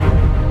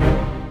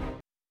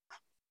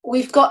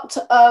we've got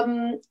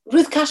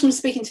Ruth Cashman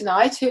speaking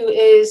tonight, who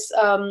is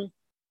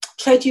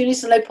trade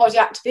unionist and Labour Party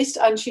activist,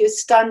 and she is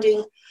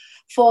standing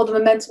for the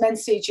Momentum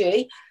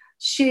NCG.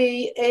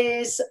 She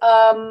is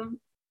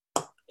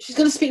she's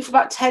going to speak for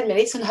about 10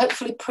 minutes and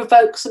hopefully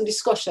provoke some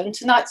discussion.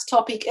 Tonight's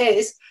topic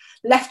is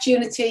Left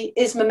Unity,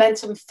 is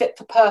Momentum fit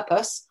for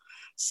purpose?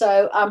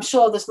 So I'm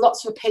sure there's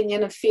lots of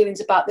opinion and feelings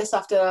about this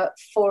after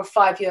 4 or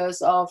 5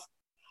 years of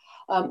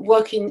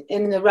working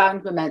in and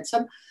around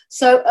Momentum.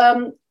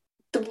 So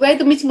the way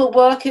the meeting will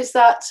work is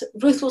that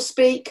Ruth will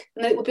speak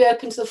and it will be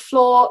open to the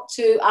floor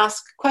to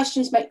ask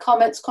questions, make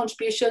comments,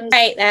 contributions.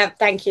 Great,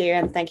 thank you,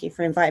 and thank you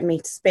for inviting me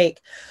to speak.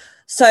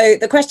 So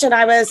the question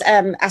I was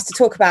asked to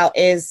talk about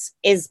is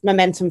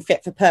Momentum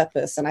fit for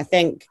purpose? And I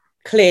think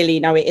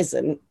clearly, no, it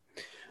isn't.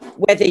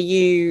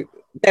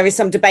 There is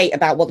some debate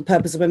about what the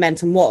purpose of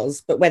Momentum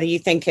was, but whether you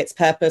think its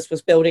purpose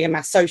was building a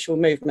mass social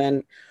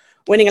movement,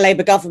 winning a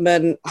Labour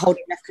government,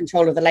 holding left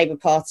control of the Labour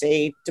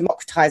Party,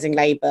 democratising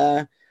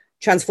Labour,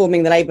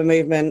 transforming the labour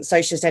movement,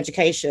 socialist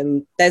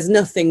education, there's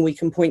nothing we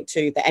can point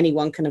to that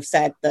anyone can have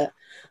said that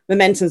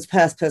Momentum's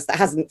purpose that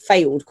hasn't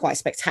failed quite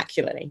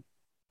spectacularly.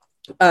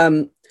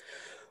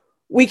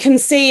 We can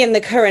see in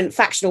the current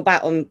factional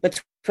battle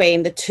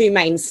between the two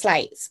main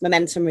slates,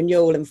 Momentum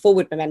Renewal and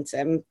Forward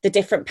Momentum, the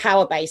different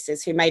power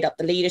bases who made up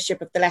the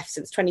leadership of the left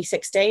since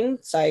 2016.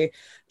 So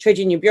trade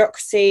union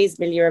bureaucracies,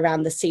 milieu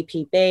around the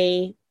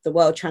CPB, the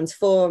World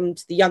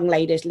Transformed, the Young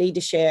Ladies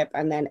leadership,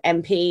 and then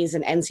MPs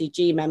and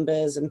NCG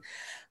members and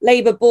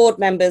Labour board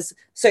members.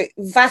 So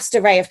vast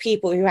array of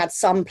people who had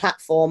some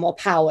platform or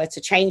power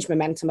to change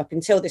Momentum up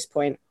until this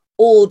point,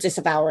 all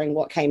disavowing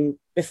what came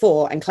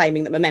before and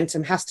claiming that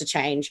Momentum has to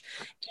change.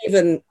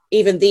 Even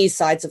these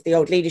sides of the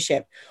old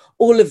leadership,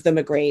 all of them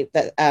agree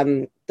that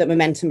that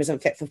Momentum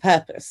isn't fit for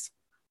purpose.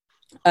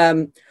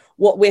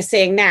 What we're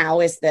seeing now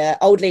is the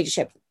old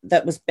leadership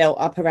that was built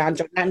up around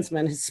Jon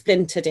Lansman has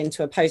splintered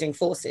into opposing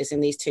forces in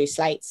these two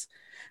slates.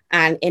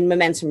 And in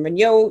Momentum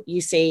Renewal,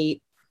 you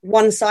see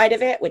one side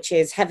of it, which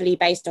is heavily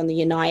based on the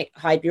Unite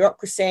high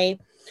bureaucracy,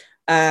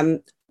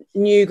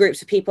 new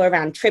groups of people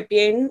around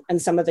Tribune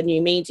and some of the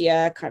new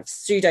media, kind of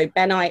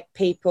pseudo-Bennite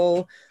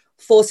people,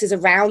 forces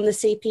around the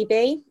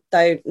CPB,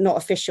 though not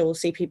official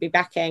CPB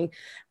backing.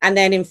 And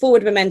then in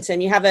Forward Momentum,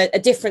 you have a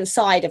different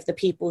side of the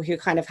people who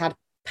kind of had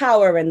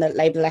power in the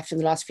Labour left in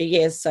the last few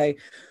years. So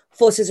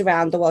forces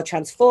around the World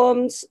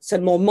Transformed,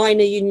 some more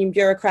minor union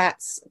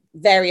bureaucrats,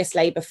 various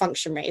Labour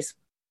functionaries.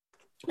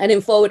 And in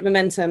Forward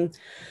Momentum,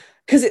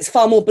 because it's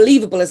far more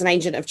believable as an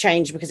agent of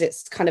change, because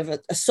it's kind of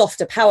a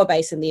softer power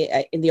base in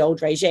the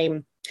old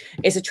regime,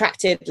 it's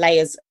attracted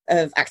layers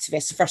of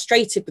activists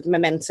frustrated with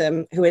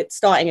Momentum who are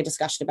starting a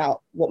discussion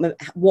about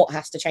what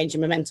has to change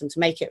in Momentum to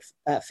make it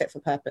fit for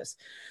purpose.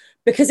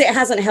 Because it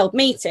hasn't held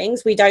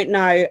meetings, we don't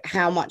know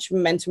how much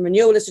Momentum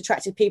Renewal has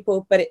attracted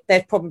people, but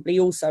there's probably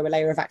also a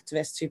layer of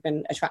activists who've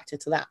been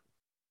attracted to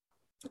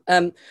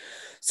that.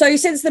 So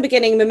since the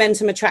beginning,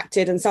 Momentum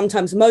attracted and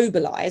sometimes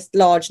mobilised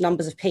large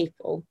numbers of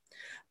people.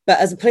 But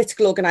as a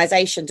political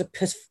organisation to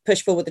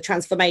push forward the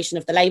transformation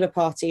of the Labour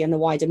Party and the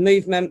wider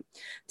movement,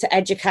 to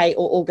educate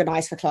or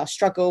organise for class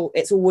struggle,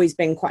 it's always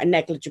been quite a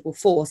negligible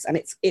force,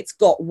 and it's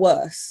got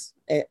worse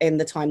in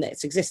the time that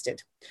it's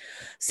existed.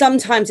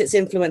 Sometimes its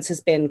influence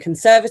has been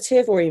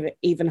conservative or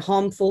even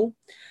harmful.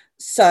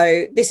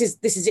 So this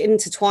is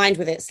intertwined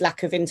with its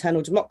lack of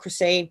internal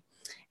democracy.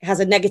 It has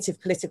a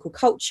negative political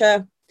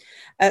culture.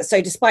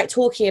 So despite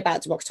talking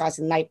about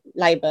democratising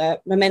Labour,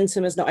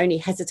 Momentum has not only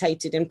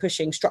hesitated in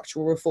pushing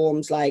structural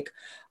reforms like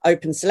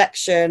open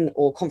selection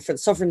or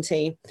conference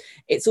sovereignty,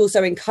 it's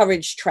also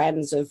encouraged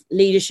trends of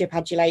leadership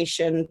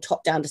adulation,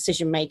 top-down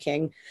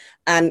decision-making,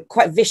 and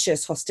quite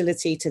vicious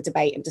hostility to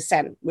debate and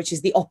dissent, which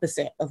is the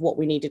opposite of what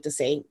we needed to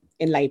see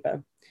in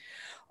Labour.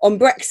 On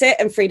Brexit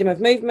and freedom of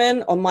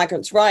movement, on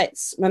migrants'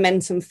 rights,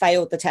 Momentum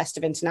failed the test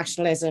of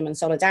internationalism and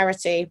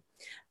solidarity.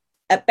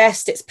 At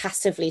best, it's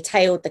passively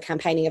tailed the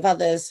campaigning of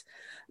others.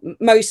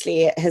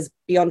 Mostly, it has,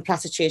 beyond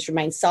platitudes,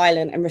 remained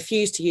silent and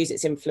refused to use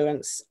its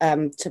influence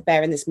to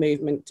bear in this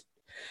movement,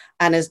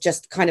 and has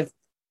just kind of,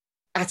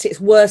 at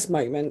its worst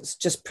moments,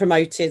 just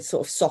promoted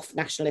sort of soft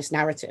nationalist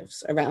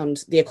narratives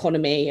around the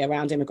economy,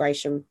 around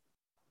immigration.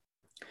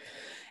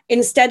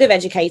 Instead of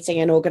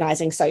educating and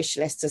organising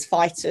socialists as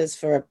fighters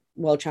for a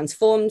world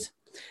transformed,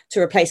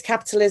 to replace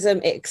capitalism,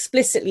 it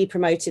explicitly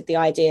promoted the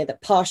idea that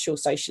partial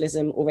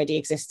socialism already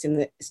exists in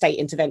the state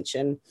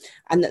intervention,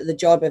 and that the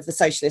job of the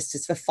socialists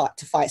is to fight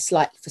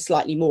for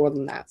slightly more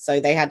than that. So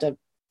they had a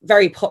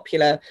very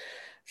popular,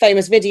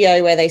 famous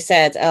video where they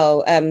said,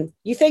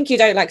 you think you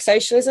don't like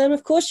socialism?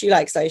 Of course you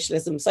like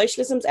socialism.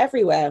 Socialism's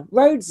everywhere.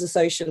 Roads are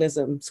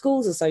socialism.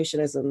 Schools are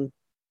socialism.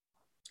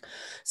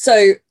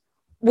 So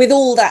with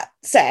all that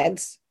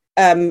said,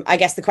 I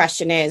guess the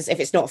question is,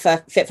 if it's not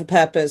fit for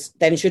purpose,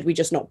 then should we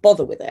just not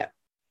bother with it?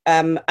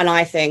 And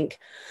I think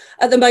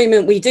at the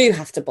moment we do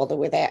have to bother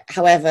with it,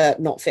 however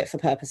not fit for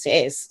purpose it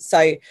is.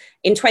 So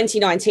in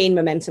 2019,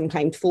 Momentum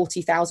claimed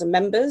 40,000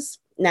 members.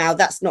 Now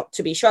that's not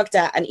to be shrugged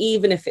at. And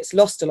even if it's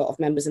lost a lot of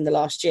members in the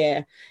last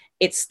year,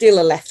 it's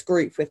still a left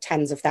group with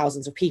tens of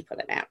thousands of people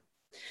in it.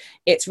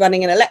 It's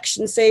running an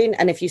election soon,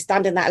 and if you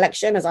stand in that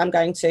election, as I'm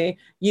going to,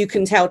 you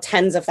can tell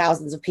tens of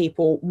thousands of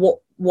people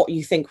what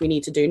you think we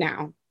need to do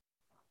now.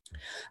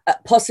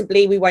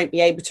 Possibly we won't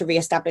be able to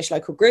re-establish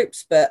local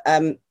groups, but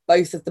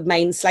both of the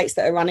main slates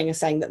that are running are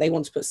saying that they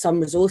want to put some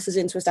resources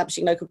into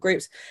establishing local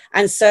groups.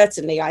 And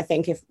certainly I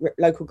think if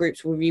local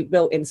groups were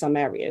rebuilt in some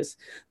areas,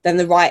 then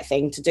the right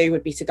thing to do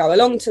would be to go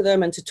along to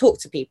them and to talk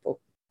to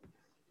people.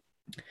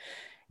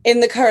 In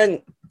the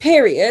current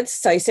period,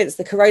 so since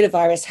the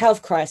coronavirus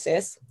health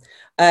crisis,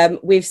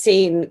 we've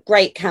seen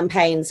great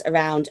campaigns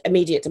around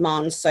immediate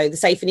demands. So the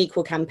Safe and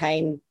Equal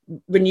campaign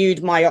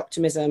renewed my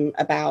optimism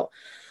about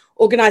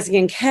organising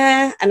in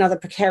care and other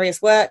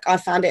precarious work. I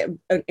found it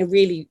a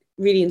really,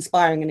 really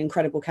inspiring and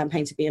incredible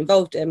campaign to be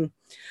involved in.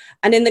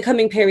 And in the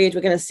coming period,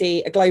 we're going to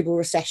see a global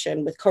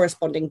recession with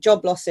corresponding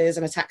job losses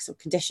and attacks on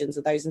conditions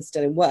of those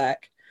still in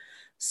work.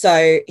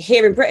 So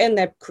here in Britain,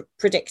 they're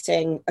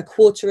predicting a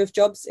quarter of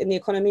jobs in the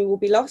economy will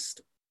be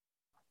lost.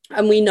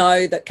 And we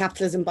know that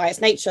capitalism by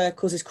its nature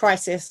causes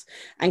crisis,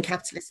 and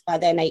capitalists by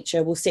their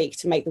nature will seek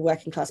to make the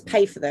working class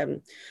pay for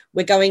them.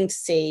 We're going to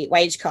see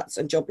wage cuts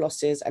and job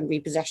losses and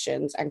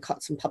repossessions and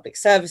cuts in public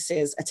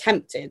services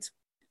attempted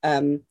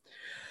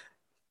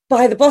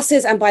by the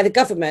bosses and by the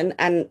government,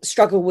 and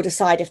struggle will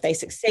decide if they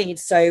succeed.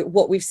 So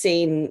what we've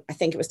seen, I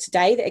think it was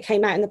today that it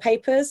came out in the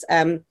papers,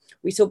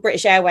 we saw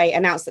British Airways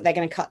announce that they're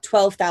going to cut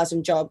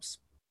 12,000 jobs,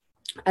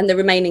 and the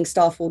remaining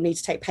staff will need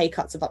to take pay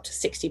cuts of up to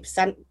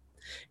 60%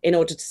 in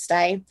order to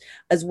stay,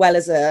 as well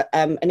as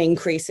an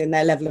increase in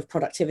their level of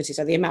productivity,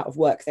 so the amount of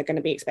work they're going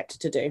to be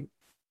expected to do.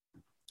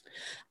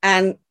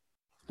 And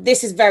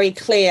this is very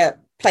clear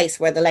place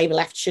where the Labour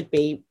left should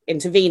be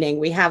intervening.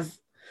 We have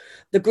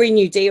the Green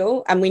New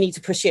Deal, and we need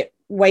to push it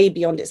way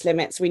beyond its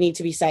limits. We need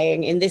to be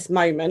saying, in this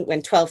moment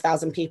when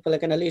 12,000 people are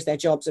going to lose their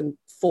jobs and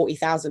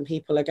 40,000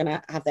 people are going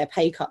to have their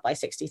pay cut by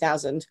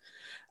 60,000,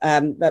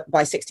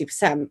 by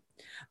 60%,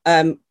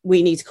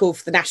 we need to call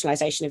for the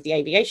nationalisation of the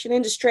aviation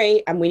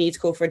industry, and we need to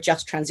call for a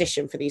just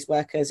transition for these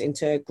workers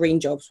into green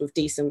jobs with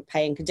decent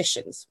paying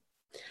conditions.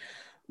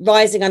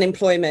 Rising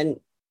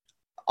unemployment,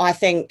 I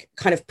think,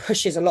 kind of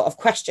pushes a lot of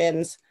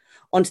questions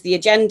onto the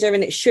agenda,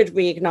 and it should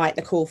reignite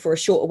the call for a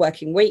shorter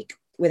working week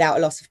without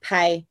a loss of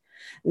pay.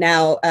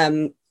 Now,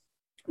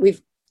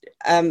 we've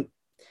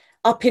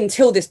up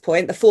until this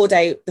point, the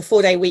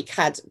four-day week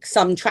had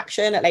some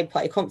traction at Labour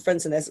Party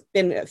conference, and there's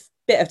been a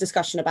bit of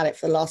discussion about it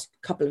for the last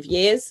couple of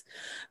years.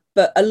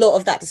 But a lot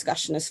of that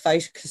discussion has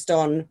focused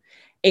on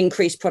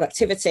increased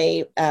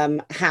productivity,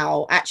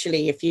 how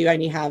actually if you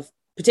only have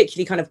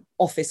particularly kind of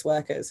office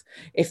workers,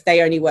 if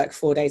they only work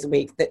 4 days a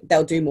week, that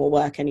they'll do more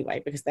work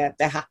anyway because they're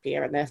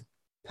happier and their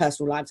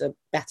personal lives are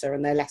better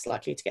and they're less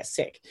likely to get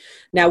sick.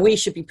 Now, we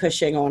should be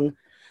pushing on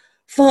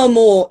far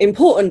more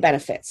important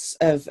benefits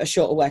of a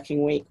shorter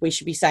working week. We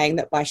should be saying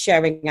that by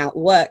sharing out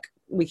work,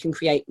 we can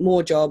create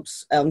more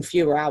jobs,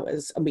 fewer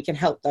hours, and we can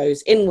help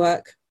those in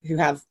work who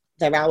have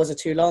their hours are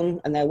too long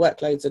and their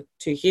workloads are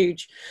too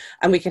huge.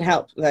 And we can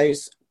help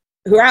those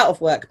who are out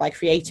of work by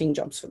creating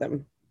jobs for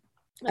them.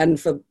 And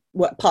for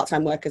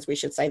part-time workers, we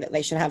should say that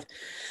they should have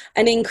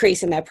an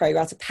increase in their pro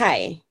rata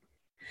pay.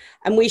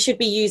 And we should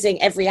be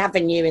using every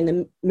avenue in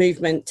the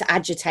movement to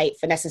agitate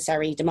for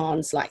necessary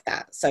demands like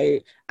that. So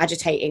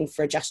agitating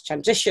for a just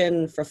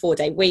transition, for a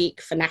 4-day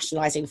week, for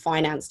nationalising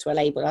finance to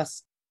enable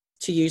us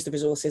to use the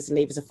resources and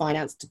levers of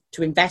finance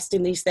to invest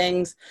in these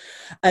things,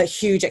 a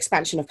huge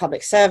expansion of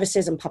public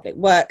services and public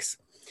works.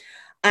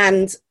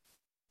 And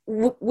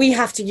we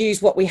have to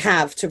use what we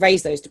have to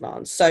raise those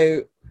demands.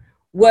 So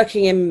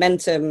working in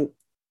momentum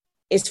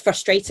is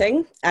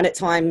frustrating, and at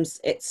times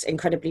it's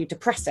incredibly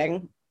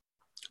depressing.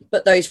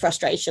 But those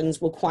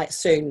frustrations will quite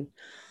soon,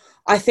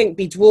 I think,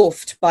 be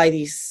dwarfed by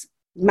these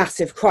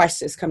massive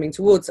crises coming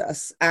towards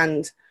us.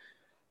 And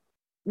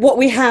what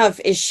we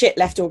have is shit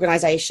left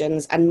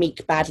organisations and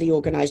meek, badly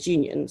organised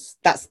unions.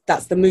 That's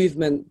the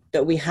movement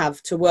that we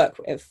have to work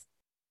with.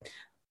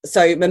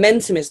 So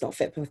momentum is not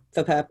fit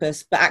for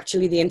purpose, but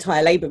actually the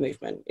entire labour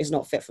movement is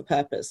not fit for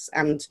purpose.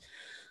 And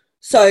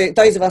so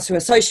those of us who are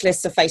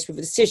socialists are faced with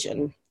a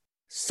decision.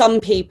 Some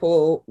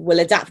people will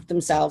adapt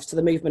themselves to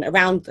the movement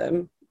around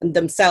them and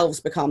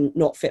themselves become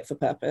not fit for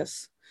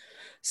purpose.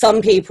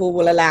 Some people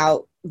will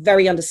allow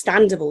very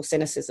understandable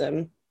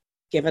cynicism,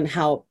 given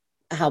how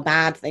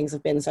bad things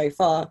have been so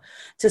far,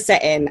 to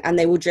set in, and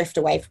they will drift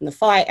away from the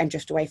fight and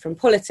drift away from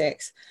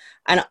politics.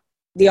 And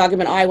the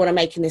argument I want to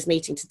make in this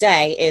meeting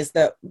today is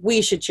that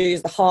we should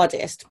choose the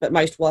hardest but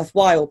most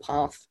worthwhile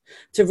path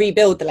to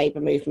rebuild the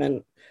labour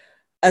movement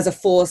as a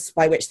force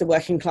by which the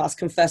working class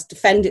can first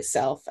defend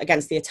itself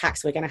against the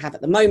attacks we're going to have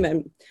at the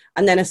moment,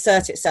 and then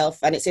assert itself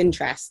and its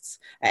interests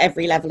at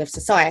every level of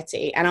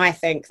society. And I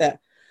think that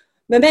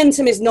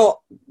momentum is not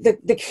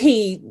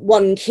the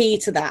one key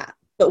to that,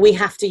 but we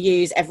have to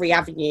use every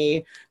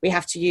avenue. We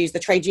have to use the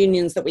trade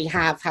unions that we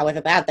have,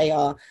 however bad they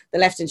are, the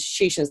left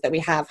institutions that we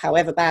have,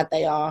 however bad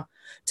they are,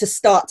 to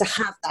start to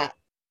have that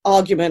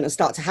argument and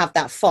start to have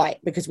that fight,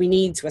 because we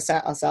need to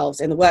assert ourselves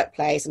in the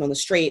workplace and on the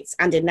streets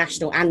and in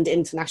national and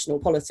international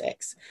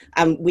politics.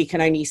 And we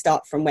can only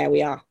start from where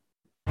we are.